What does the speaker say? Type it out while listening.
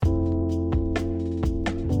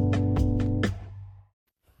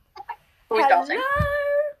we starting?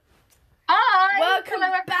 Hi! Welcome Hello,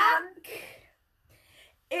 everyone. back!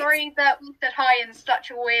 Sorry that we said hi in such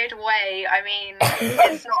a weird way. I mean,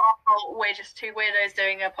 it's not our fault. We're just two weirdos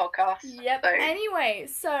doing a podcast. Yep. So. Anyway,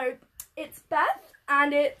 so it's Beth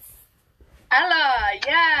and it's Ella,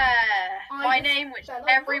 yeah! My just name, which Bella.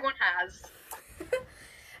 everyone has.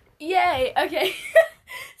 Yay, okay.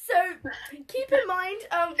 So, keep in mind,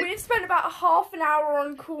 we've spent about half an hour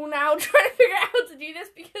on call now trying to figure out how to do this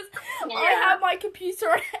because I have my computer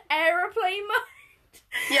on aeroplane mode.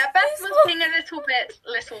 Yeah, Beth was being a little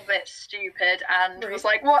bit stupid and was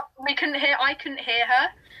like, "What? I couldn't hear her."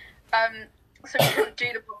 So we couldn't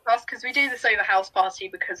do the podcast because we do this over house party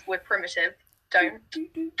because we're primitive. Don't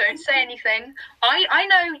say anything. I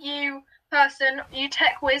know you person, you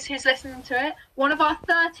tech whiz who's listening to it. One of our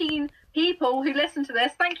 13 people who listen to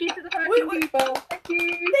this. Thank you to the 13 people. Thank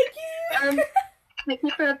you. Thank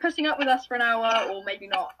you for putting up with us for an hour, or maybe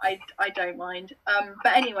not. I don't mind.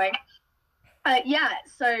 But anyway. Yeah,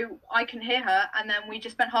 so I can hear her, and then we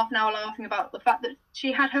just spent half an hour laughing about the fact that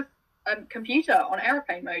she had her computer on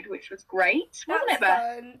aeroplane mode, which was great, wasn't it,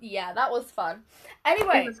 Beth? Yeah, that was fun.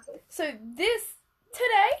 Anyway, so this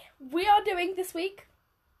week,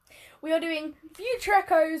 we are doing Future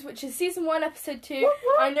Echoes, which is Season 1, Episode 2.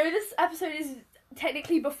 I know this episode is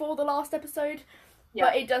technically before the last episode,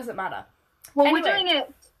 but it doesn't matter. Well, anyway,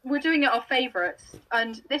 we're doing it our favourites,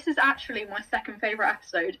 and this is actually my second favourite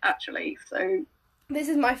episode, actually, so... This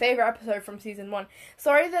is my favourite episode from Season 1.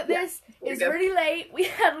 Sorry that this is really late. We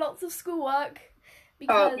had lots of schoolwork.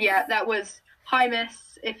 Because... Oh, yeah, that was... Hi,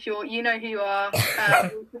 miss, if you know who you are,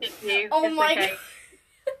 you. Oh my god.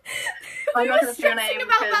 We were stressing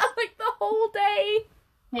about that, like, the whole day.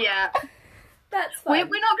 Yeah. That's fine.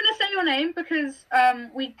 We're not going to say your name because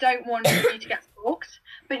we don't want you to get stalked.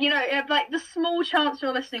 But, you know, like, the small chance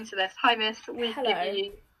you're listening to this, hi, miss, we give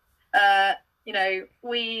you, you know,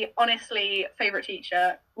 we honestly, favourite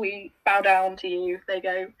teacher, we bow down to you. They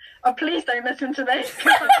go, oh, please don't listen to this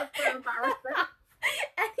because that's so embarrassing.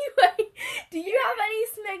 Anyway, do you have any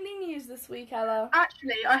Smegly news this week, Ella?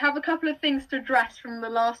 Actually, I have a couple of things to address from the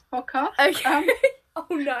last podcast. Okay. Oh,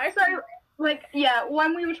 no. So, like, yeah,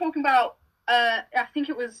 when we were talking about, I think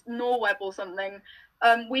it was Norweb or something,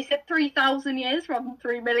 we said 3,000 years rather than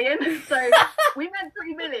 3 million. So we meant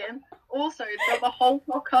 3 million. Also, the whole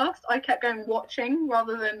podcast, I kept going watching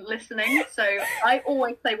rather than listening. So I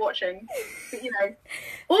always say watching. But, you know,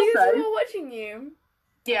 also... Because we were watching you.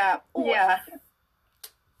 Yeah, yeah.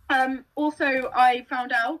 Also, I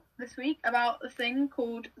found out this week about a thing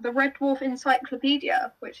called the Red Dwarf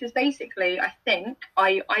Encyclopedia, which is basically, I think,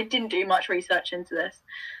 I didn't do much research into this,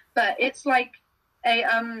 but it's like a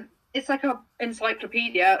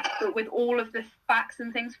encyclopedia, but with all of the facts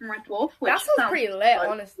and things from Red Dwarf. Which that sounds pretty lit,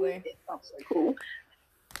 honestly. It sounds so cool.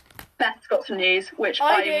 Beth's got some news, which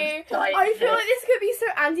I do. I feel like this could be so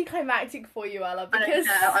anticlimactic for you, Ella, because... I don't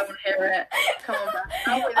care, I want to hear it. Come on,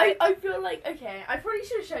 Beth. I feel like, okay, I probably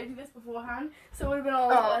should have showed you this beforehand, so it would have been a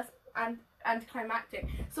lot less anticlimactic.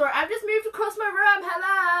 Sorry, I've just moved across my room,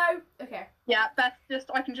 hello! Okay. Yeah, Beth,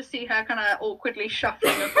 I can just see her kind of awkwardly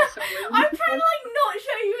shuffling across the room. I'm trying to, like, not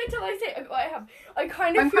show you until I say what I have. I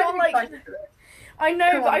kind of feel like... I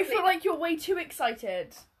know, but I feel like you're way too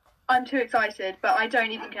excited. I'm too excited, but I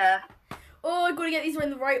don't even care. Oh, I've got to get these in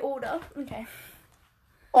the right order. Okay.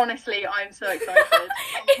 Honestly, I'm so excited.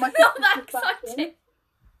 It's not that exciting.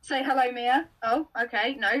 Say hello, Mia. Oh,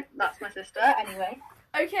 okay. No, that's my sister. Anyway.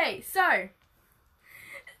 Okay, so.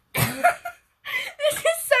 This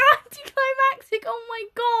is so anticlimactic. Oh my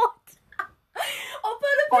god. I'll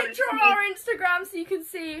put a picture on our Instagram so you can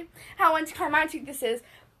see how anticlimactic this is.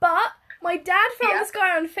 But my dad found this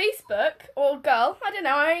guy on Facebook, or girl, I don't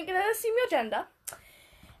know, I ain't gonna assume your gender.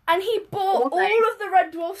 And he bought all of the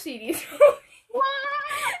Red Dwarf CDs for me. What?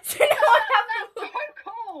 So now I have them. That's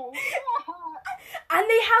so cool. And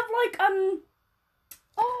they have like oh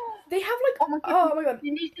my god.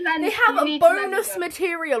 They have a bonus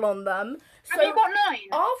material on them. So have you got 9?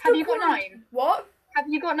 Have you got 9? What? Have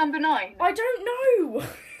you got number 9? I don't know.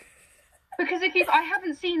 Because I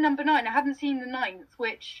haven't seen number 9. I haven't seen the 9th,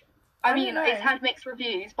 which I mean it's had mixed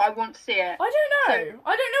reviews, but I want to see it. I don't know.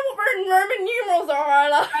 I don't know what Roman numerals are,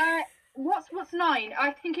 Ella. What's 9?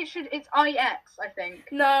 I think it's IX, I think.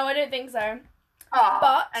 No, I don't think so.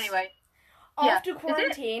 But anyway. After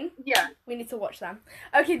quarantine, we need to watch them.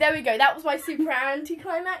 Okay, there we go. That was my super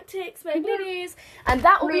anticlimactic Smegly news. And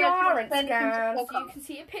that will be on our Instagram, so you can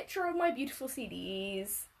see a picture of my beautiful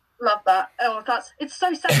CDs. Love that. Oh, it's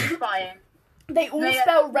so satisfying. They all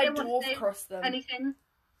spell Red Dwarf across them. Anything?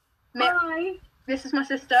 Hi. This is my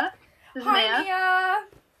sister. This is Mia.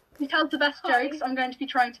 She tells the best jokes. I'm going to be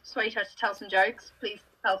trying to persuade her to tell some jokes. Please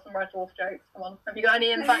tell some Red Dwarf jokes. Come on. Have you got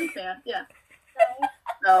any in the bank here? Yeah.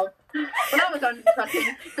 No. Well, that was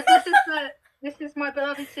uninteresting. But this is my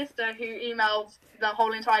beloved sister who emailed the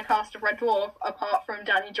whole entire cast of Red Dwarf, apart from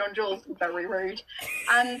Danny John Jules, very rude,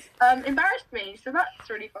 and embarrassed me. So that's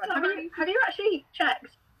really fun. Have you actually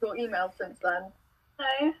checked your emails since then?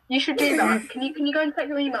 No. You should do that. Can you go and check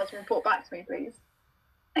your emails and report back to me, please?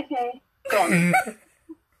 Okay. Go on.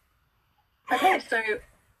 Okay, so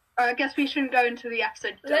I guess we shouldn't go into the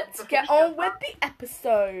episode. Let's get on with the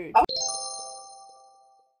episode. Oh.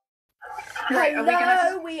 Right,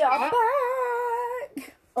 Hello, we are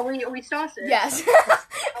back. Are we started? Yes.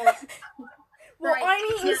 Oh. Well, Right, I'm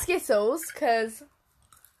eating Skittles because.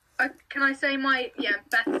 Can I say Beth's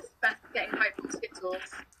getting hyped on Skittles.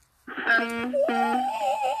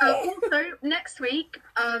 Also, next week,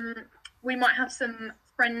 we might have some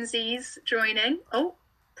frenzies joining. Oh,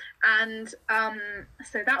 and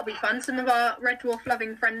so that'll be fun. Some of our Red Dwarf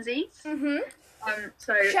loving frenzies.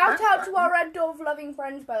 So Shout out to our Red Dwarf loving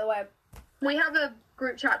friends, by the way. We have a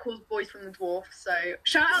group chat called Boys from the Dwarf. So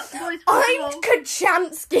shout out to Boys from the Dwarf. I'm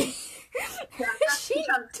Kachansky. Yeah, She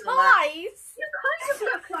Kachansky. dies. You kind of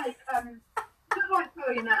look like the white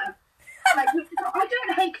boy now. Like, I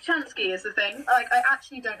don't hate Kachansky is the thing. Like, I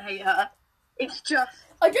actually don't hate her. It's just...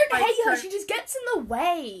 I don't hate her, she just gets in the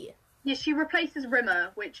way. Yeah, she replaces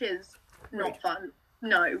Rimmer, which is not fun.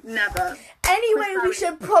 No, never. Anyway, we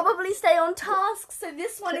should probably stay on task, so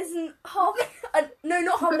this one isn't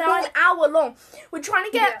not half an hour, an hour long. We're trying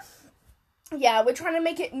to get... Yeah, we're trying to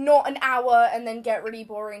make it not an hour and then get really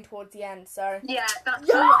boring towards the end, so... Yeah, that's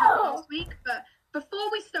what happened last week, but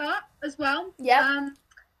before we start, as well...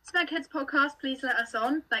 Smegheads podcast, please let us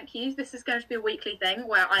on. Thank you. This is going to be a weekly thing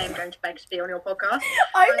where I am going to beg to be on your podcast.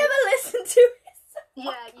 I've never listened to it.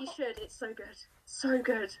 Yeah, you should. It's so good. So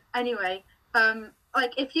good. Anyway,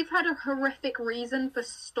 like, if you've had a horrific reason for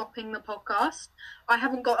stopping the podcast, I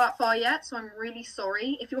haven't got that far yet, so I'm really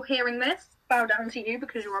sorry. If you're hearing this, bow down to you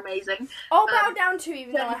because you're amazing. I'll bow down to you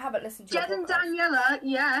even though I haven't listened to your Jed and podcast. Daniela,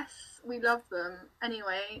 yes, we love them.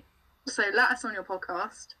 Anyway, so let us on your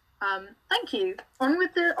podcast. Thank you. On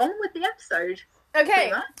with the episode.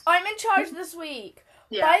 Okay, I'm in charge this week.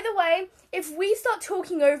 Yeah. By the way, if we start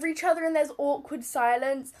talking over each other and there's awkward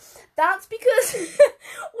silence, that's because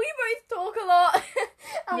we both talk a lot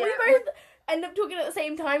and we both end up talking at the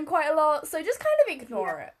same time quite a lot. So just kind of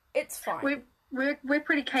ignore it. It's fine. We're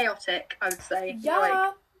pretty chaotic, I would say.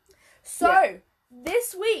 Yeah. So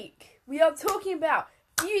this week we are talking about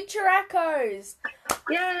Future Echoes.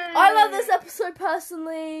 Yay! I love this episode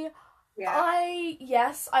personally. Yeah.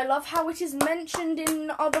 I love how it is mentioned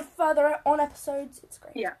in other further on episodes. It's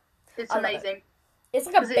great. Yeah, it's amazing. It's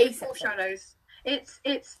like a base foreshadows. It's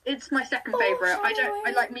my second favourite.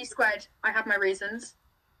 I like Me Squared. I have my reasons,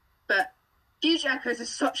 but Future Echoes is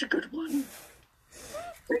such a good one.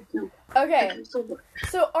 Thank you. Okay. Thank you so much.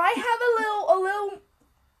 So I have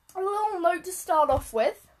a little note to start off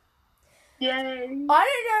with. Yay! I don't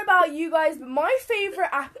know about you guys, but my favourite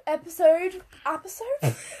episode?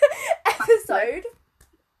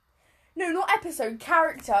 No, not episode,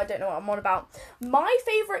 character, I don't know what I'm on about. My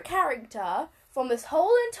favourite character from this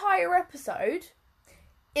whole entire episode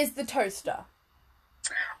is the toaster.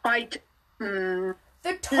 The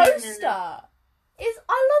toaster is,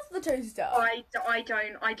 I love the toaster. I don't like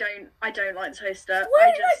the toaster.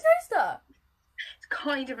 Why do you like toaster? It's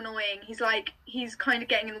kind of annoying. He's kind of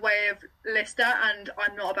getting in the way of Lister, and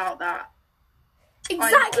I'm not about that.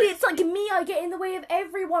 Exactly, it's like me, I get in the way of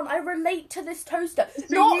everyone. I relate to this toaster.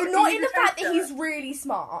 Not in the fact that he's really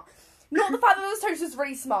smart. Not the fact that this toaster's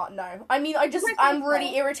really smart, no. I mean, I'm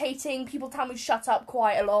really irritating. People tell me to shut up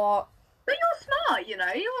quite a lot. But you're smart, you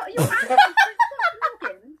know. You're actually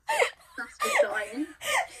That's the sign.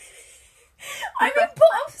 I'm in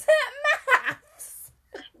bottom set maths.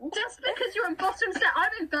 Just because you're in bottom set,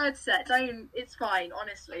 I'm in third set. It's fine,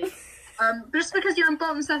 honestly. Just because you're in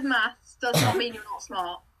bottom set maths does not mean you're not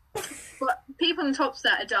smart. But people in top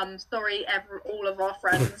set are dumb. Sorry, all of our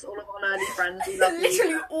friends, all of our nerdy friends. We love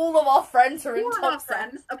Literally you. all of our friends are in all top of our set.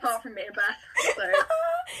 friends, apart from me and Beth. So.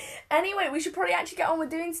 Anyway, we should probably actually get on with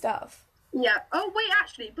doing stuff. Yeah. Oh wait,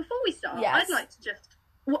 actually, before we start, yes. I'd like to just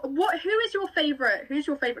who is your favourite? Who's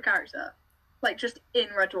your favourite character? Like just in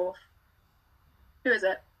Red Dwarf. Who is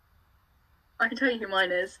it? I can tell you who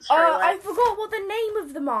mine is. I forgot what the name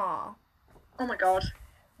of them are. Oh my god.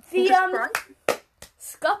 The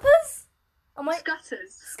Scuppers?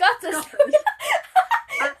 Scutters. Scutters.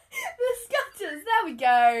 The Scutters. There we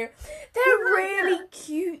go. They're really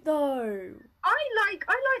cute though. I like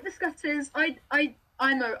the Scutters. I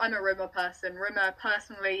I'm a Rimmer person. Rimmer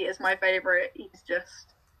personally is my favourite. He's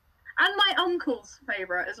just, and my uncle's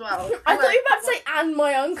favourite as well. I thought you were about to say, and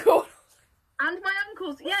my uncle. And my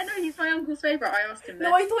uncle's, yeah, no, he's my uncle's favourite. I asked him this.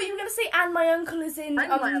 No, I thought you were going to say, and my uncle is in,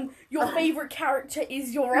 your favourite character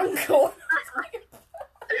is your uncle.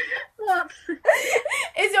 What?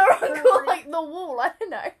 Is your uncle like the wall? I don't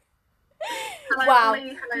know. Hello, Wow.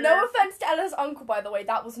 Ollie. Hello, No Liz. offence to Ella's uncle, by the way.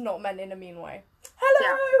 That was not meant in a mean way.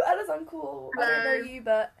 Hello, Ella's uncle. Hello. I don't know you,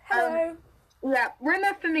 but hello. Yeah,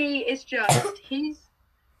 Rimmer for me is just, he's,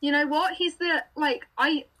 you know what? He's the, like,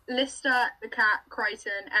 Lister, the cat,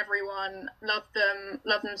 Crichton, everyone, love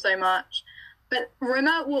them so much. But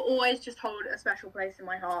Rimmer will always just hold a special place in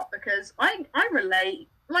my heart because I relate.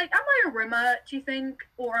 Like, am I a Rimmer, do you think?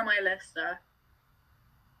 Or am I a Lister?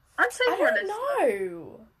 I'd say I more a don't Lister.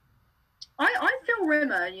 know. I feel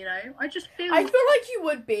Rimmer, you know? I just feel... I feel like you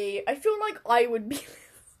would be. I feel like I would be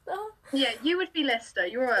Lister. Yeah, you would be Lister.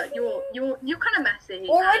 You're kind of messy.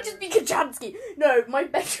 Or I'd just be Kachansky. No, my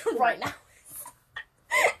bedroom right now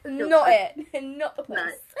is not it. Not the place.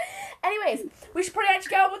 No. Anyways, we should probably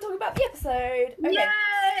actually go on and talk about the episode. Okay.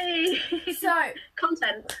 Yay! So,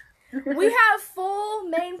 Content. we have 4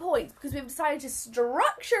 main points because we've decided to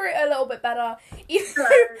structure it a little bit better. Even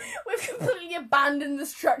though we've completely abandoned the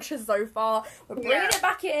structure so far, we're bringing it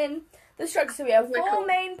back in. The structure. So we have 4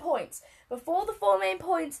 main points. Before the 4 main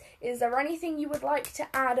points, is there anything you would like to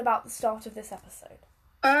add about the start of this episode?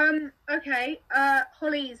 Okay.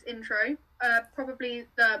 Holly's intro. Probably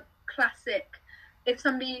the classic. If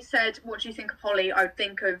somebody said, "What do you think of Holly?" I would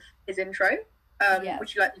think of his intro. Yeah.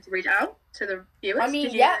 Would you like me to read it out to the viewers? I mean,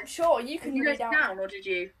 yeah, sure, you can Did you read note out. it down, or did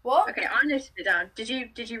you? What? Okay, I noted it down. Did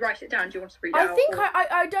you write it down? Do you want to read it I out? think or...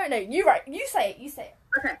 I don't know. You write. You say it.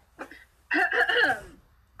 Okay.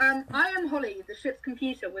 I am Holly, the ship's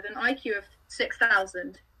computer, with an IQ of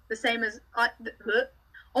 6,000, the same as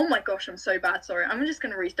oh my gosh, I'm so bad. Sorry, I'm just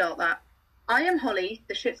going to restart that. I am Holly,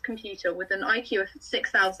 the ship's computer, with an IQ of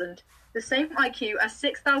 6,000, the same IQ as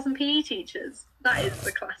 6,000 PE teachers. That is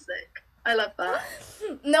the classic. I love that.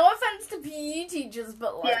 No offense to PE teachers,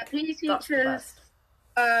 but like, Yeah, PE that's the teachers.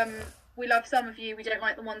 best. We love some of you. We don't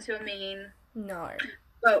like the ones who are mean. No.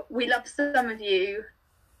 But we love some of you.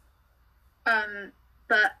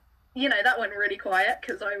 But you know that went really quiet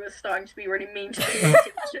because I was starting to be really mean to PE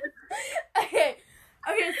teachers. Okay,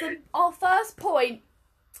 so our first point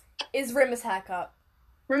is Rimmer's haircut.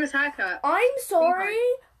 Rimmer's haircut. I'm sorry,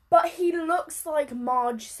 but he looks like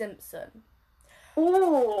Marge Simpson.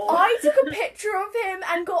 Oh. I took a picture of him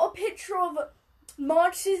and got a picture of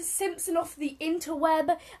Marge Simpson off the interweb,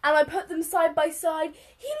 and I put them side by side.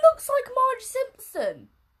 He looks like Marge Simpson.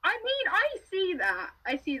 I mean, I see that.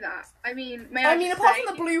 I mean, Apart from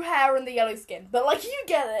the blue hair and the yellow skin, but like, you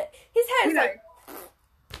get it. His hair is like...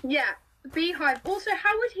 Yeah, beehive. Also,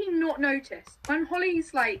 how would he not notice? When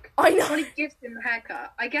Holly's like... I know. Holly gives him a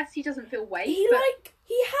haircut, I guess he doesn't feel weight. He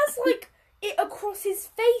has like it across his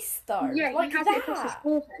face though. Yeah, like he has that. it across his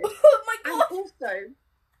forehead. Oh my god. And also,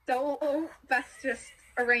 so Beth just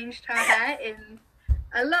arranged her hair in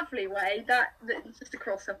a lovely way. That just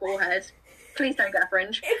across her forehead. Please don't get a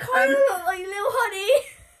fringe. It kind of looked like Little Honey.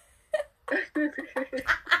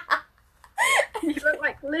 You look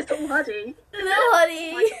like Little Huddy. Little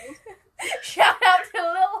Honey. Shout out to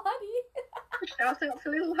Little Honey. Shout out to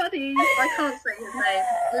Little Huddy. I can't say his name.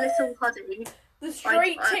 Little Huddy. The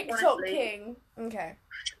straight TikTok honestly. king. Okay.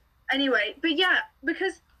 Anyway, but yeah,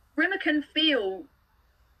 because Rimmer can feel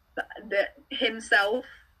that himself,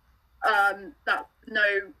 that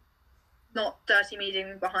not dirty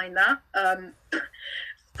meaning behind that.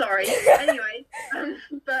 Sorry. Anyway,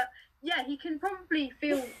 but yeah, he can probably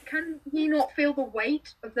feel. Can he not feel the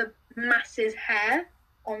weight of the masses hair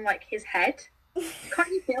on like his head? Can't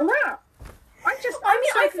you feel that? I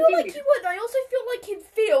feel like he would. I also feel like he'd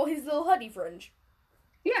feel his little hoodie fringe.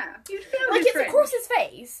 Yeah, you'd feel like his it's fringe. across his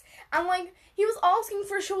face, and like he was asking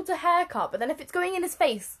for a shorter haircut, but then if it's going in his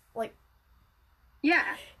face, like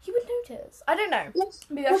yeah, he would notice. I don't know.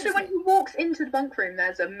 Also, when he walks into the bunk room,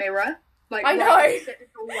 there's a mirror. Like I know. Right opposite the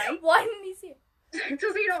doorway. Why didn't he see it?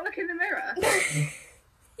 Does he not look in the mirror?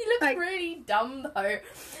 He looks like, really dumb though.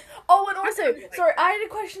 Oh, and also, sorry, I had a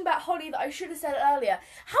question about Holly that I should have said earlier.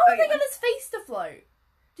 How did they get his face to float?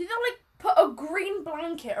 Did they like put a green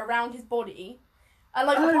blanket around his body, and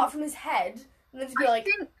like apart from his head, and then just be like?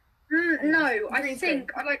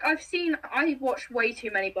 I watch way too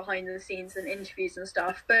many behind the scenes and interviews and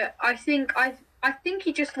stuff, but I think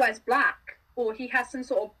he just wears black, or he has some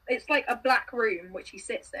sort of. It's like a black room which he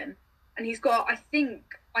sits in, and he's got. I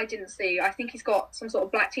think he's got some sort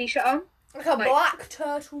of black t-shirt on. Like a black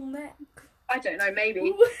turtleneck. I don't know, maybe.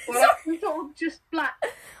 Ooh, Or like some sort of just black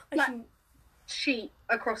can- sheet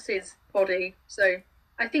across his body. So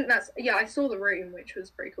I think that's, I saw the room, which was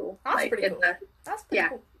pretty cool. That's pretty in cool. there. That's pretty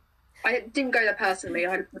cool. I didn't go there personally.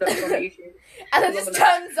 I looked on YouTube. And it just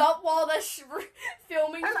turns up while they're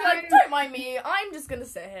filming. She's like, don't mind me. I'm just gonna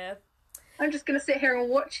sit here. I'm just going to sit here and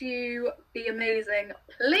watch you be amazing.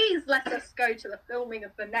 Please let us go to the filming of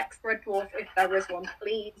the next Red Dwarf, if there is one.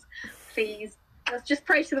 Please. Please. Let's just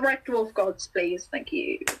pray to the Red Dwarf gods, please. Thank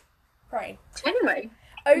you. Pray. Anyway.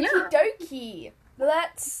 Okie dokie.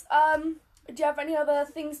 Let's, do you have any other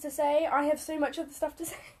things to say? I have so much other stuff to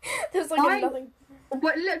say. There's like nothing.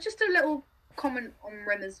 But just a little comment on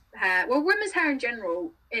Rimmer's hair. Well, Rimmer's hair in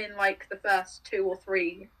general, in like the first 2 or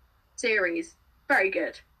 3 series, very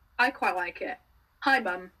good. I quite like it. Hi,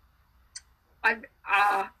 Mum.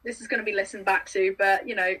 This is going to be listened back to, but,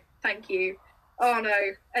 thank you. Oh,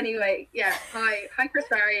 no. Anyway, yeah. Hi, Chris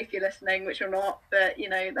Barry, if you're listening, which you're not, but,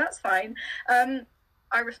 that's fine.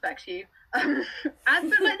 I respect you. As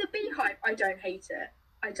for, like, the beehive, I don't hate it.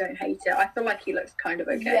 I feel like he looks kind of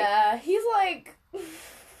okay. Yeah, he's like...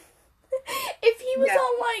 if he was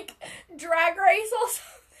on, like, Drag Race or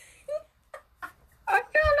something... I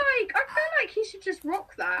feel like he should just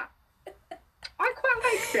rock that. I quite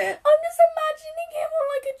liked it. I'm just imagining him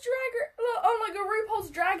on a RuPaul's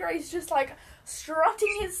Drag Race, just like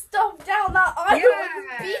strutting his stuff down that aisle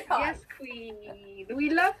with his beehive. Yes, queen. We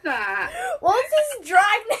love that. What's his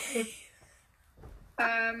drag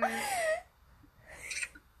name?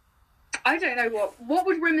 I don't know what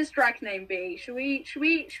would Rimmer's drag name be? Should we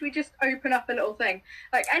just open up a little thing?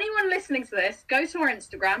 Like, anyone listening to this, go to our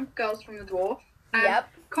Instagram, Girls from the Dwarf.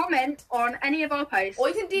 Comment on any of our posts. Or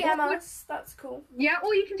you can DM us. That's cool. Yeah,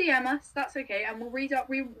 or you can DM us. That's okay, and we'll read out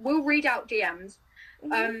DMs.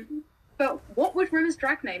 Mm-hmm. But what would Rimmer's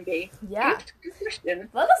drag name be? Yeah. Good question.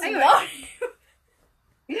 Let us know.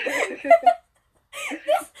 This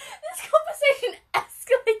conversation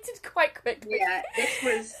escalated quite quickly. Yeah, this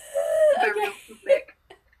was very off topic.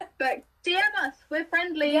 But DM us. We're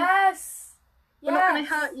friendly. Yes. We're not going to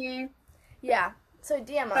hurt you. Yeah. So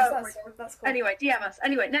DM us, that's cool. Anyway, DM us.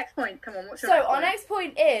 Anyway, next point. Come on, what's your next point? So, our next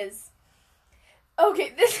point is...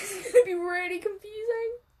 Okay, this is going to be really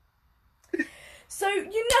confusing. So,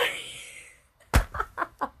 I'm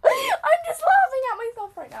just laughing at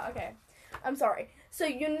myself right now. Okay, I'm sorry. So,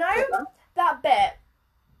 that bit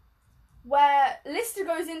where Lister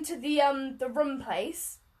goes into the room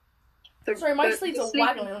place... Sorry, my sleeves are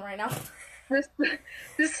waggling right now.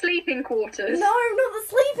 The sleeping quarters. No, not the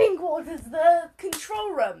sleeping quarters. The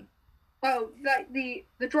control room. Oh, like the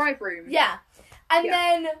drive room. Yeah, and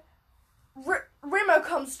then Rimmer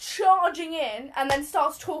comes charging in and then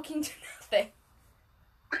starts talking to nothing.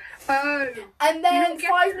 Oh. And then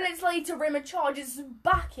 5 minutes later, Rimmer charges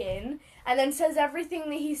back in and then says everything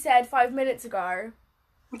that he said 5 minutes ago.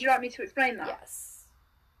 Would you like me to explain that? Yes.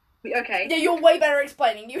 Okay. Yeah, you're way better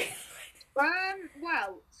explaining. You.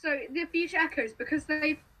 Well, so the future echoes because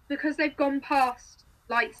they've gone past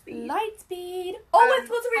light speed. Light speed. Oh, I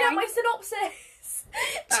forgot to read out my synopsis.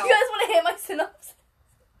 Do you guys want to hear my synopsis?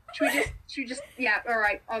 Should we just? Yeah. All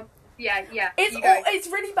right. Yeah. It's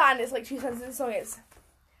really bad. It's like 2 sentences in the song. It's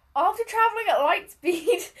after traveling at light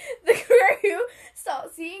speed, the crew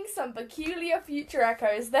start seeing some peculiar future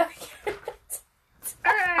echoes. There we go.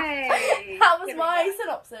 Hooray! That was my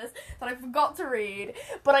synopsis that I forgot to read.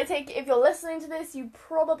 But I take it if you're listening to this, you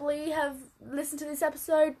probably have listened to this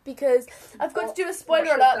episode because I've got to do a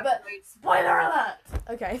spoiler alert, but spoiler alert!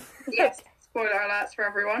 Okay. Yes, spoiler alerts for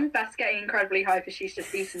everyone. Beth's getting incredibly hyper, she's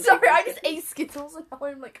just eaten. Sorry, I just ate Skittles and now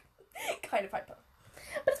I'm like kind of hyper.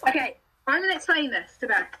 But it's fine. Okay, I'm going to explain this to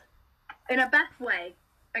Beth in a Beth way.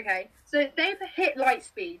 Okay, so they've hit light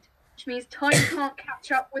speed, which means time can't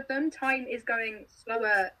catch up with them. Time is going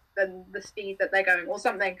slower than the speed that they're going, or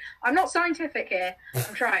something. I'm not scientific here.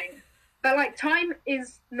 I'm trying. But, like, time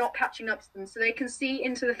is not catching up to them, so they can see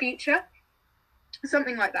into the future.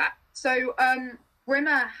 Something like that. So,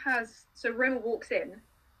 Rimmer walks in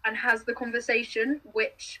and has the conversation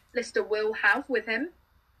which Lister will have with him,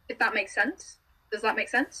 if that makes sense. Does that make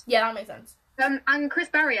sense? Yeah, that makes sense. And Chris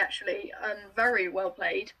Barry, actually, very well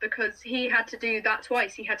played, because he had to do that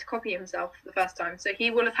twice. He had to copy himself the first time. So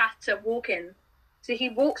he will have had to walk in. So he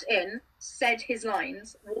walked in, said his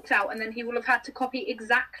lines, walked out, and then he will have had to copy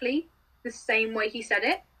exactly the same way he said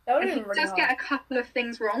it. That would and have he been really does hard. get a couple of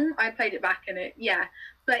things wrong. I played it back in it, yeah.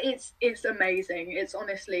 But it's amazing. It's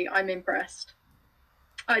honestly, I'm impressed.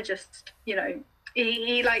 I just, he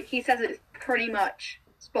says it's pretty much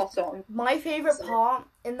spot on. My favourite part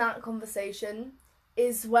in that conversation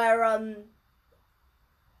is where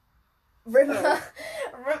River goes,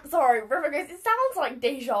 it sounds like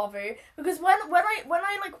deja vu, because when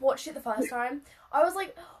I like watched it the first time, I was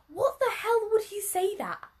like, what the hell would he say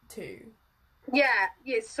that to? Yeah,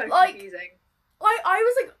 it's so Like, confusing. I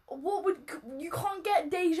was like, you can't get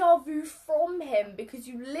deja vu from him because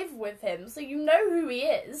you live with him, so you know who he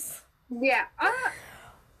is. Yeah, I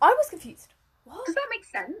was confused. What? does that make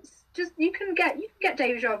sense? Just you can get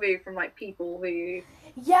deja vu from like people who.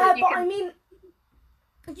 Yeah, but I mean,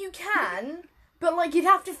 you can, but like you'd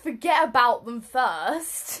have to forget about them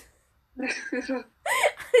first.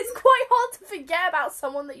 It's quite hard to forget about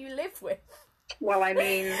someone that you live with. Well, I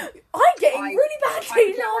mean, I'm getting really bad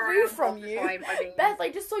deja vu from you. Time, I mean. Beth, I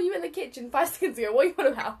just saw you in the kitchen 5 seconds ago. What are you on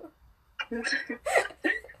about?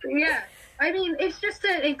 Yeah, I mean, it's just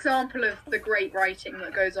an example of the great writing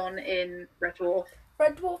that goes on in Red Dwarf.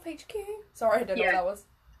 Red Dwarf HQ? Sorry, I don't know what that was.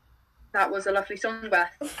 That was a lovely song,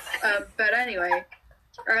 Beth. But anyway,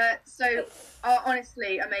 so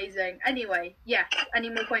honestly, amazing. Anyway, yes, any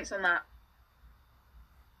more points on that?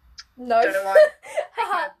 No. Don't know why.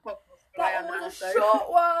 That was a short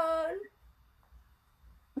one.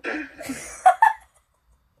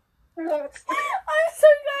 What? I'm so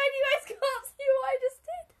glad you guys can't see what I just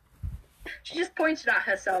did. She just pointed at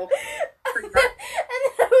herself. And then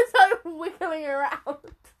I was like wiggling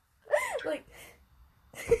around. Like.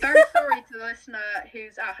 Very sorry to the listener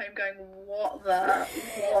who's at home going, what? Well,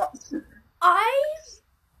 I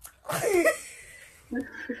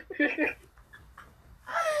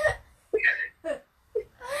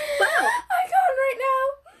can't right now.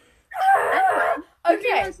 anyway,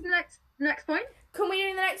 Okay. on to the next point. Can we do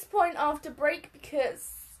the next point after break?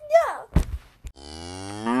 Because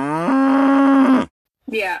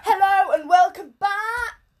Yeah. Hello and welcome back.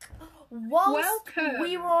 Whilst Welcome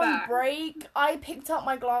we were on back. break, I picked up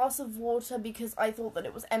my glass of water because I thought that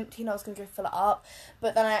it was empty and I was going to go fill it up.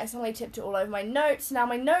 But then I accidentally tipped it all over my notes. Now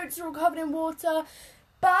my notes are all covered in water.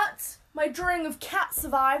 But my drawing of cat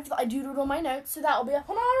survived that I doodled on my notes. So that will be up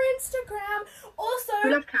on our Instagram. Also, We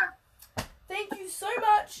love cat. thank you so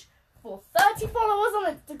much for 30 followers on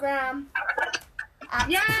Instagram. That's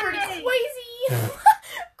Yay! pretty crazy.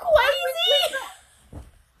 Crazy!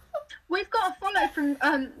 We've got a follow from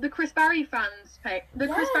the Chris Barry fans page,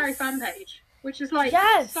 Chris Barry fan page, which is like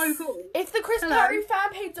so cool. If the Chris Hello. Barry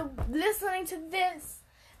fan page are listening to this,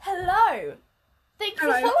 hello. Thank you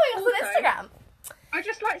for Hello. following us Also, on Instagram. I'd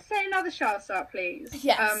just like to say another shout out, please.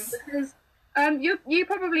 Yes. Because you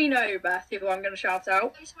probably know, Beth, who I'm going to shout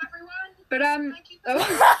out. Thanks to everyone. But Thank you. Ella,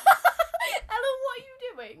 what are you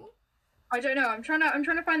doing? I don't know. I'm trying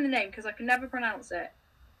to find the name because I can never pronounce it.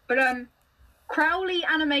 But Crowley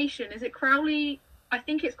Animation. Is it Crowley? I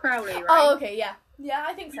think it's Crowley, right? Oh, okay, yeah. Yeah,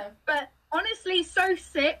 I think so. But honestly, so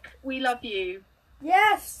sick. We love you.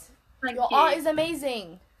 Yes. Thank Your you. art is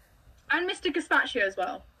amazing. And Mr. Gazpacho as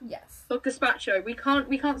well. Yes. Look, Gazpacho. We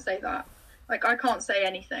can't say that. Like, I can't say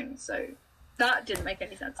anything, so that didn't make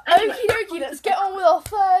any sense. Anyway. Okie dokie, let's get on with our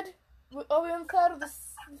third. Are we on third or the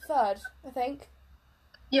third, I think?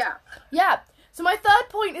 Yeah. Yeah. So my third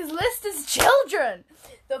point is list as children.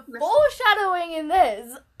 The foreshadowing in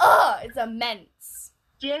this, it's immense.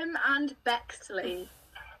 Jim and Bexley.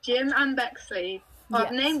 Jim and Bexley are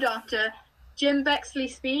Yes. named after Jim Bexley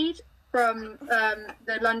Speed from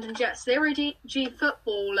the London Jets Zero G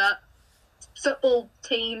football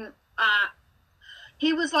team.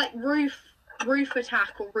 He was like roof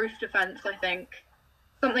attack or roof defense, I think.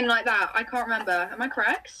 Something like that. I can't remember. Am I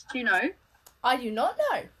correct? Do you know? I do not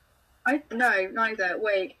know. No, neither.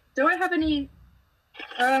 Wait. Do I have any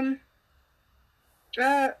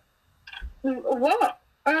what?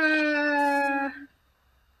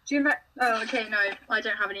 Okay, no, I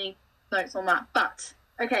don't have any notes on that. But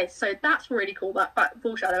okay, so that's really cool. That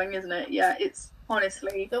foreshadowing, isn't it? Yeah, it's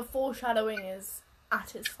honestly. The foreshadowing is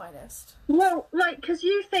at its finest. Well, like, because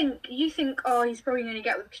you think, oh, he's probably going to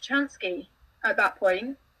get with Kachansky at that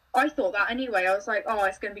point. I thought that anyway. I was like, oh,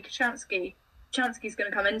 it's going to be Kachansky. Kachansky's going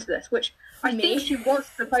to come into this, which I think she was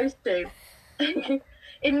supposed to.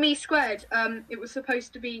 In Me Squared, it was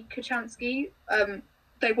supposed to be Kachansky.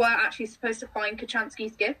 They were actually supposed to find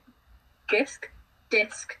Kachansky's disc,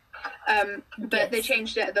 but they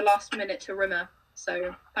changed it at the last minute to Rimmer.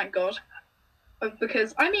 So thank God.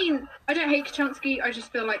 Because I mean, I don't hate Kachansky. I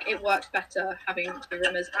just feel like it works better having two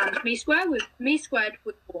Rimmers and Me Squared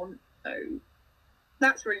with one. So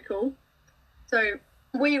that's really cool. So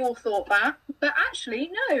we all thought that, but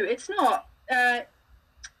actually, no, it's not.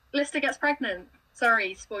 Lister gets pregnant.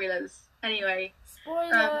 Sorry, spoilers. Anyway.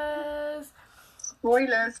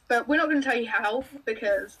 Spoilers, but we're not going to tell you how,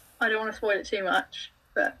 because I don't want to spoil it too much.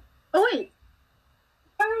 But, oh wait.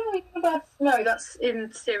 Parallel universe. No, that's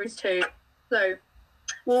in series 2. So,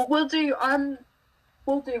 we'll do one.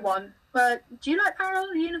 Do you like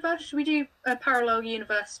parallel universe? Should we do a parallel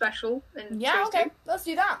universe special in series 2? Let's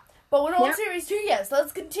do that. But we're not on series 2 yet, so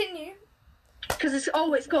let's continue. Because it's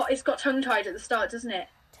got tongue tied at the start, doesn't it?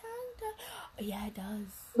 Yeah, it does.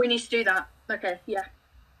 We need to do that. Okay, yeah.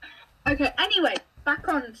 Okay. Anyway, back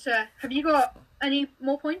on to. Have you got any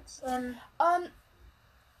more points on?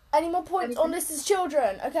 Any more points on This Is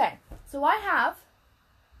Children? Okay, so I have.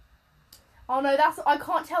 Oh no, I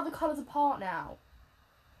can't tell the colours apart now.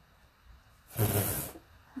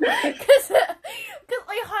 Because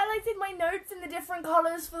I highlighted my notes in the different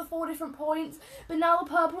colours for the 4 different points, but now the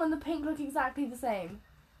purple and the pink look exactly the same.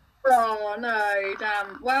 Oh no,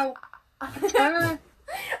 damn. Well.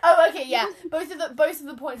 Oh, okay, yeah. Both of the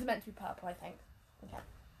points are meant to be purple, I think. Okay.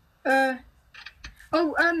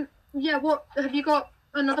 Yeah. What have you got?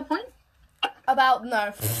 Another point? About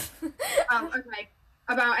no. Okay.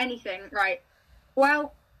 About anything, right?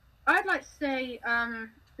 Well, I'd like to say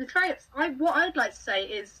what I'd like to say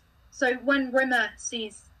is, so when Rimmer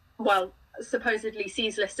supposedly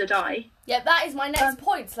sees Lister die. Yeah, that is my next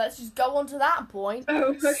point. So let's just go on to that point.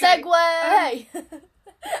 Oh, okay. Segue.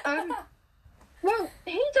 Well,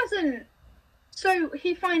 he doesn't. So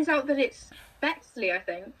he finds out that it's Bexley, I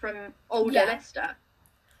think, from older Lister.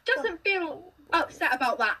 Doesn't feel upset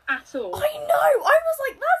about that at all. I know. I was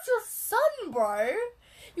like, that's your son, bro.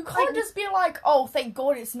 You can't just be like, oh, thank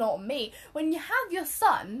God it's not me. When you have your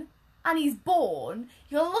son and he's born,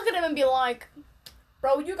 you're gonna look at him and be like,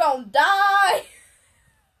 bro, you gonna die.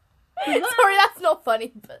 Sorry, that's not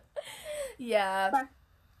funny, but yeah.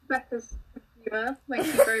 Becca's humour. Thank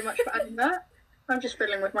you very much for adding that. I'm just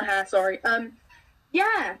fiddling with my hair, sorry.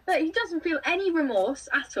 Yeah, but he doesn't feel any remorse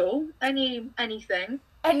at all. Anything.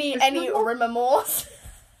 Any remorse?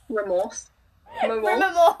 Remorse.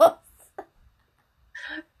 Remorse.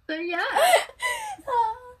 So yeah.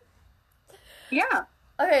 Yeah.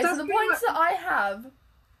 Okay, so the points that I have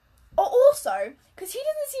are also, because he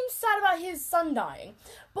doesn't seem sad about his son dying,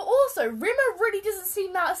 but also Rimmer really doesn't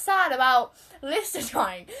seem that sad about Lister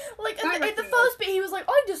dying. Like, in the first bit, he was like,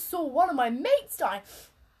 I just saw one of my mates die.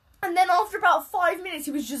 And then after about 5 minutes,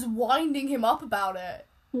 he was just winding him up about it.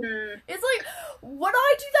 It's like, would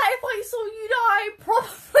I do that if I saw you die?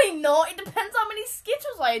 Probably not. It depends how many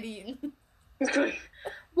Skittles I had eaten.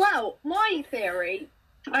 Well, my theory,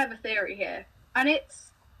 I have a theory here, and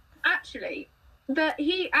it's actually that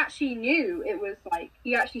he actually knew it was, like,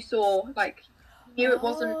 he actually saw, like, knew it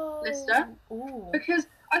wasn't Lister. Ooh. Because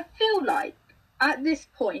I feel like, at this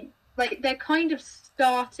point, like, they're kind of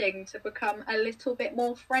starting to become a little bit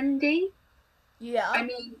more friendly. Yeah. I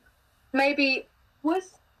mean, maybe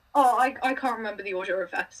I can't remember the order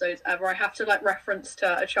of episodes ever. I have to, like, reference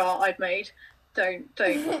to a chart I've made. Don't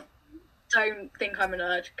think I'm a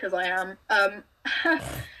nerd, because I am.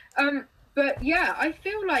 But yeah, I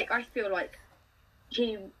feel like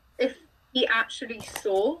if he actually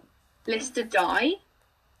saw Lister die,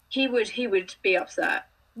 he would be upset.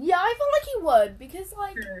 Yeah, I feel like he would, because,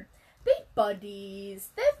 like, they're buddies.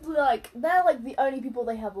 They're like the only people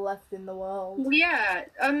they have left in the world. Yeah.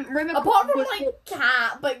 Remember, apart from like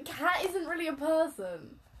Cat, but Cat isn't really a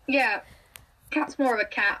person. Yeah. Cat's more of a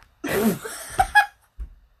cat.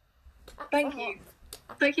 Thank you.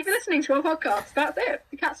 Thank you for listening to our podcast. That's it.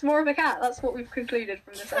 The cat's more of a cat. That's what we've concluded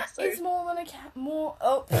from this episode. It's more than a cat. More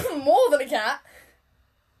than a cat.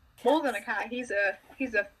 More than a cat. He's a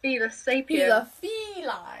felis sapien. He's a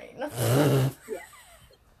feline. Yeah.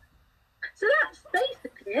 So that's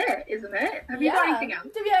basically it, isn't it? Have you got anything else?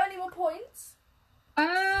 Do we have any more points?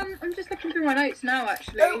 I'm just looking through my notes now,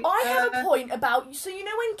 actually. Oh, I have a point about, so you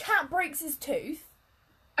know when Cat breaks his tooth?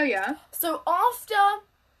 Oh, yeah. So after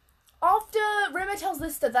Rimmer tells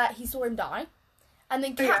Lister that he saw him die, and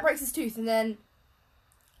then Cat breaks his tooth, and then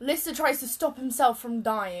Lister tries to stop himself from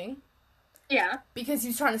dying. Yeah. Because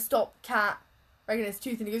he's trying to stop Cat breaking his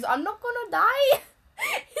tooth, and he goes, I'm not gonna die.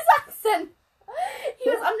 His accent. He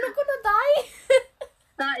goes, I'm not gonna die.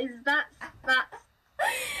 That's that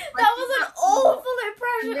was an awful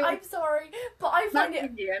impression. I'm sorry, but I find it.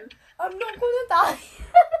 Indian. I'm not gonna die.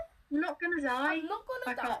 I'm not gonna die. I'm not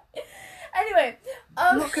gonna die. Anyway,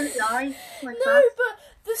 I'm not gonna die. Like no, that. but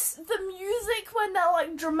the music when they're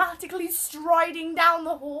like dramatically striding down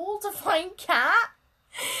the hall to find Cat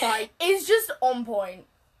is just on point.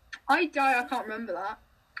 I can't remember that.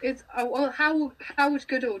 It's Howard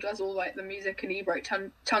Goodall does all like the music and he wrote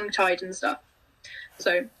tongue tied and stuff.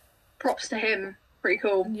 So props to him. Pretty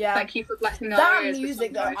cool. Yeah. Thank you for blessing our that ears.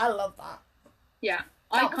 Music though, I love that. Yeah.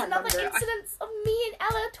 That was another incident of me and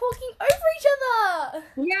Ella talking over each other.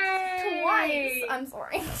 Yay! Twice. I'm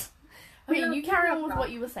sorry. Okay, you carry on with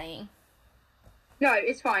what you were saying. No,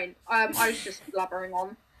 it's fine. I was just blabbering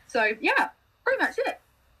on. So yeah, pretty much it.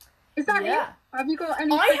 Is that it? Have you got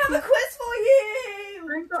any? I have a quiz for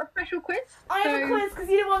you. I've got a special quiz. I have a quiz because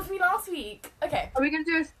you didn't want me last week. Okay. Are we going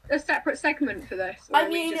to do a separate segment for this? I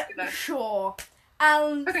mean, sure.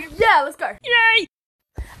 Okay. Let's go. Yay!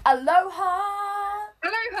 Aloha.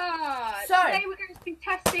 Aloha. So today we're going to be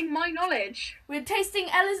testing my knowledge. We're tasting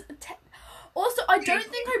Ella's. Also, I don't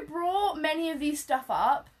think I brought many of these stuff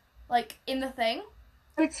up, like in the thing.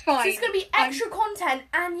 It's fine. So it's going to be extra content,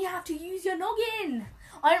 and you have to use your noggin.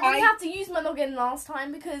 I didn't really have to use my noggin last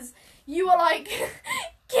time because you were like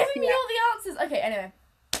giving me all the answers. Okay, anyway.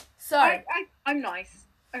 So I'm nice.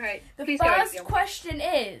 Okay. The first question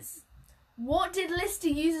is, what did Lister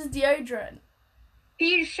use as deodorant?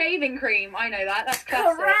 He used shaving cream. I know that. That's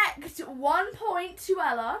classic. Correct. 1 point to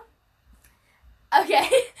Ella. Okay.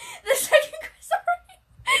 The second question.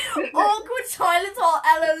 Sorry. Awkward silence while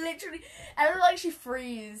Ella like she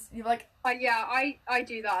freeze. You're like, yeah, I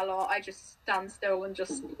do that a lot. I just stand still and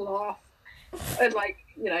just laugh. And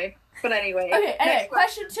but anyway. Okay, anyway,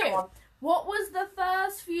 question 2. What was the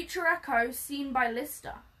first future echo seen by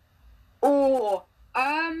Lister? Oh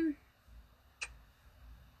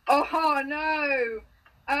no.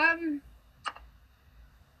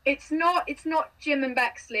 It's not Jim and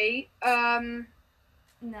Bexley.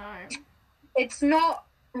 No. It's not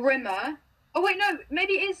Rimmer. Oh wait, no,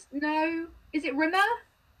 maybe it is. No, is it Rimmer?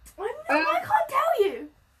 I can't tell you.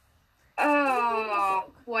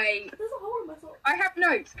 Oh, wait. There's a hole in my sock. I have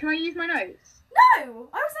notes. Can I use my notes? No!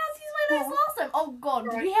 I was allowed to use my notes last time. Oh god,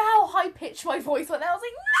 did you hear how high pitched my voice went there? I was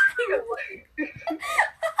like,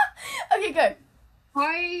 no! Okay, go.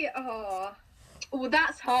 Oh,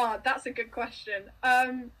 that's hard. That's a good question.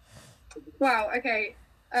 Wow, okay.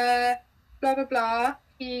 Blah, blah, blah.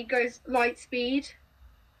 He goes light speed.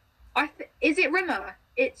 Is it Rimmer?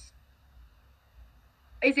 Is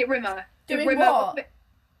it Rimmer? Doing Rimmer, what?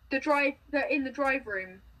 In the drive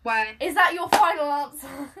room where... Is that your final answer?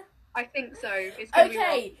 I think so. It's gonna be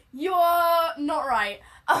wrong. You're not right.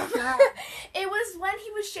 It was when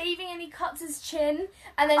he was shaving and he cuts his chin,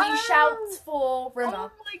 and then he shouts for Rimmer.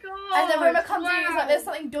 Oh my god! And then Rimmer comes in and he's like, "There's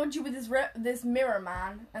something dodgy with this mirror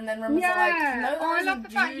man." And then Rimmer's like, "No, I love the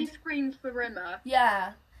fact he screams for Rimmer.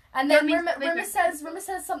 Yeah, and then Rimmer says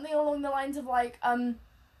something along the lines of like,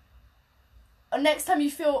 next time you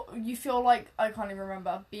feel like I can't even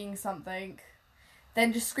remember being something,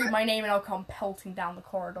 then just scream my name and I'll come pelting down the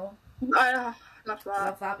corridor." I love that.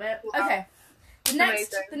 Love that bit. Wow. Okay.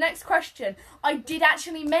 The next question. I did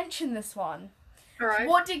actually mention this one. Alright.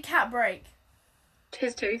 What did Cat break?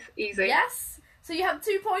 His tooth. Easy. Yes. So you have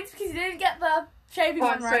 2 points because you didn't get the shaving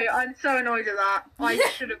one right. I'm so annoyed at that. I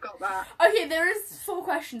should have got that. Okay, there is 4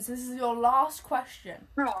 questions. This is your last question.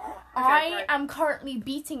 Oh, okay, I am currently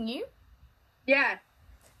beating you. Yeah.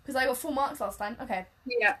 Because I got 4 marks last time. Okay.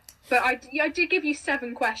 Yeah. But I did give you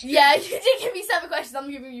 7 questions. Yeah, you did give me 7 questions. I'm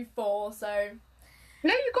giving you 4, so...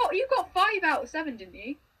 No, you got 5 out of 7, didn't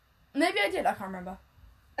you? Maybe I did. I can't remember.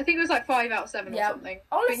 I think it was like 5 out of 7 or something.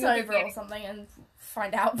 I'll listen over it or something and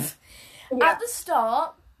find out. Yeah. At the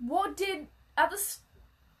start, what did...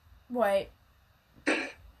 Wait.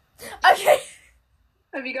 Okay.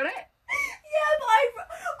 Have you got it? Yeah, but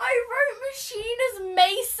I wrote machine as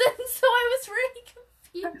Mason, so I was really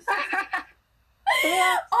confused.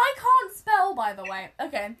 I can't spell, by the way.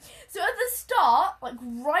 Okay, so at the start, like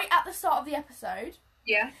right at the start of the episode,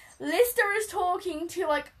 yeah, Lister is talking to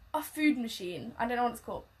like a food machine. I don't know what it's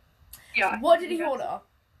called. Yeah. What did he order?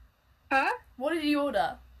 Huh? What did he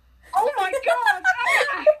order? Oh my god!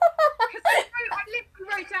 Because I literally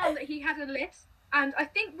wrote down that he had a list, and I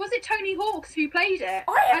think was it Tony Hawks who played it?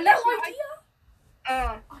 I have no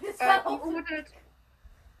idea. He ordered.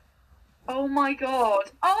 Oh my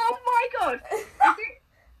god! Oh my god! Is it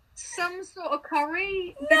some sort of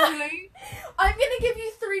curry? No. I'm gonna give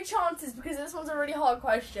you 3 chances because this one's a really hard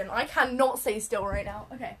question. I cannot stay still right now.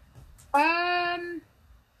 Okay.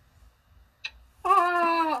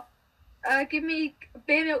 Give me a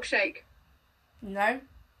beer milkshake. No.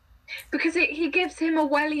 Because he gives him a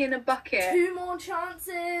welly in a bucket. 2 more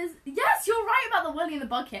chances. Yes, you're right about the welly in the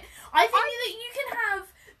bucket. I think that you can have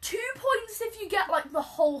 2 points if you get like the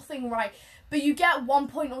whole thing right, but you get 1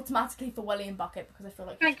 point automatically for welly and bucket because I feel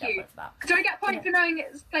like you should get a point for that. Do I get a point for knowing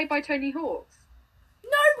it's played by Tony Hawks?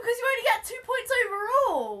 No, because you only get 2 points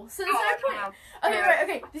overall, so there's no point. Okay, right,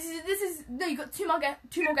 okay. This is no. You got 2 more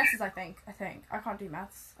guesses. I think. I can't do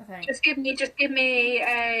maths. I think. Just give me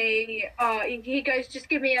a. He goes. Just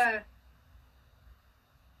give me a.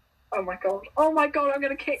 Oh my god, I'm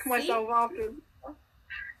gonna kick myself after.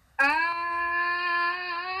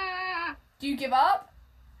 Do you give up?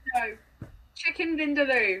 No. Chicken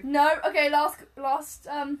vindaloo. No. Okay. Last.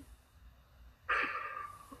 I'm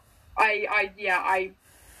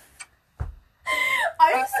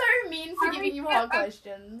so mean for giving you hard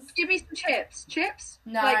questions. Give me some chips. Chips?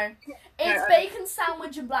 No. Like, it's bacon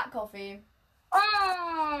sandwich and black coffee.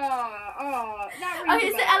 That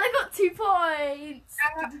Okay, so Ella got 2 points. I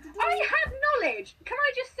have knowledge. Can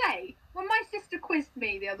I just say, when my sister quizzed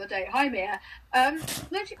me the other day, hi Mia,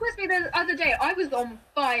 when she quizzed me the other day, I was on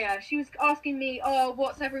fire. She was asking me,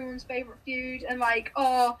 what's everyone's favourite food? And like,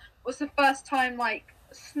 what's the first time like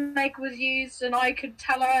snake was used? And I could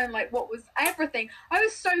tell her and like what was everything. I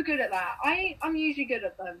was so good at that. I'm usually good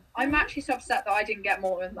at them. I'm actually so upset that I didn't get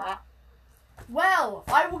more than that. Well,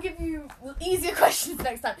 I will give you easier questions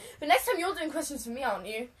next time. But next time you're doing questions for me, aren't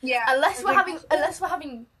you? Yeah. Unless we're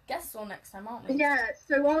having guests on next time, aren't we? Yeah.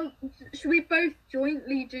 So should we both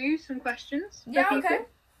jointly do some questions? Yeah. Okay.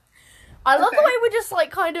 I love the way we're just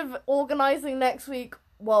like kind of organising next week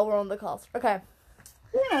while we're on the cast. Okay.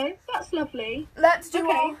 Yeah, that's lovely. Let's do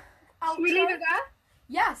our Should we leave it there?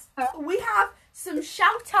 Yes. We have some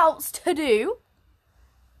shout outs to do.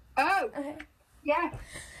 Oh. Okay. Yeah.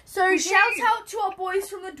 So shout out to our boys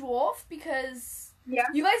from the Dwarf because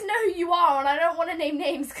you guys know who you are and I don't want to name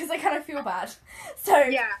names because I kind of feel bad. So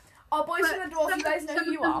our boys from the Dwarf, you guys know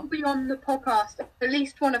who you are. Some of them will be on the podcast. At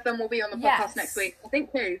least one of them will be on the podcast next week. I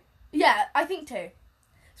think 2. Yeah, I think 2.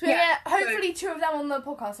 So we get hopefully 2 of them on the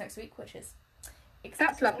podcast next week, which is exciting.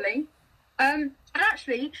 That's lovely. And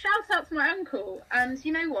actually, shout out to my uncle. And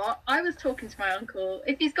you know what? I was talking to my uncle.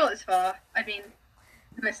 If he's got this far, I mean,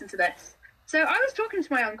 listen to this. So I was talking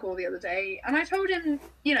to my uncle the other day, and I told him,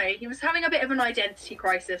 you know, he was having a bit of an identity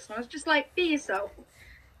crisis. And I was just like, be yourself.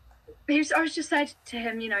 I was just said to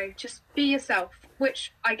him, you know, just be yourself,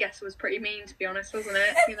 which I guess was pretty mean, to be honest, wasn't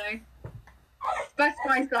it? You know, Beth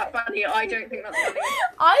finds that funny. I don't think that's funny.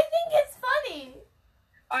 I think it's funny.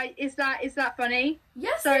 Is that funny?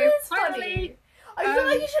 Yes, so, it is finally, funny. I feel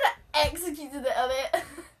like you should have executed it a bit.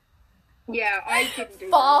 Yeah, I couldn't do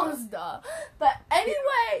faster. But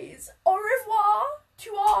anyways, au revoir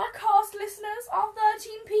to our cast listeners, our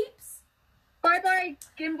 13 peeps. Bye bye,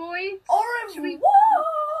 Gimboy. Au revoir.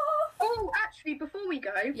 Oh, actually, before we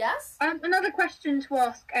go, yes. Another question to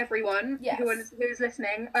ask everyone who's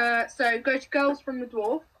listening. So go to Girls from the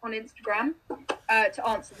Dwarf on Instagram to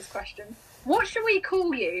answer this question. What should we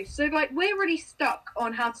call you? So like we're really stuck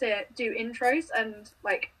on how to do intros and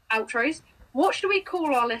like outros. What should we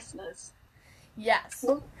call our listeners? Yes.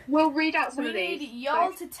 We'll read out some of these. We need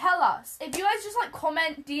y'all to tell us. If you guys just like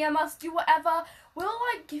comment, DM us, do whatever, we'll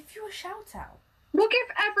like give you a shout out. We'll give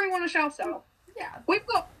everyone a shout out. Yeah. We've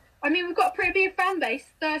got a pretty big fan base,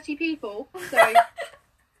 30 people. So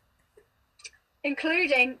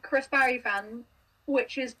including Chris Barry fan,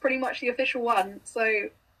 which is pretty much the official one. So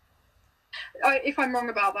if I'm wrong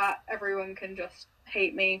about that, everyone can just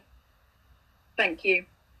hate me. Thank you.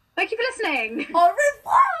 Thank you for listening. Au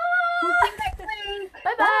revoir. We'll see you next week.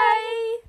 Bye bye.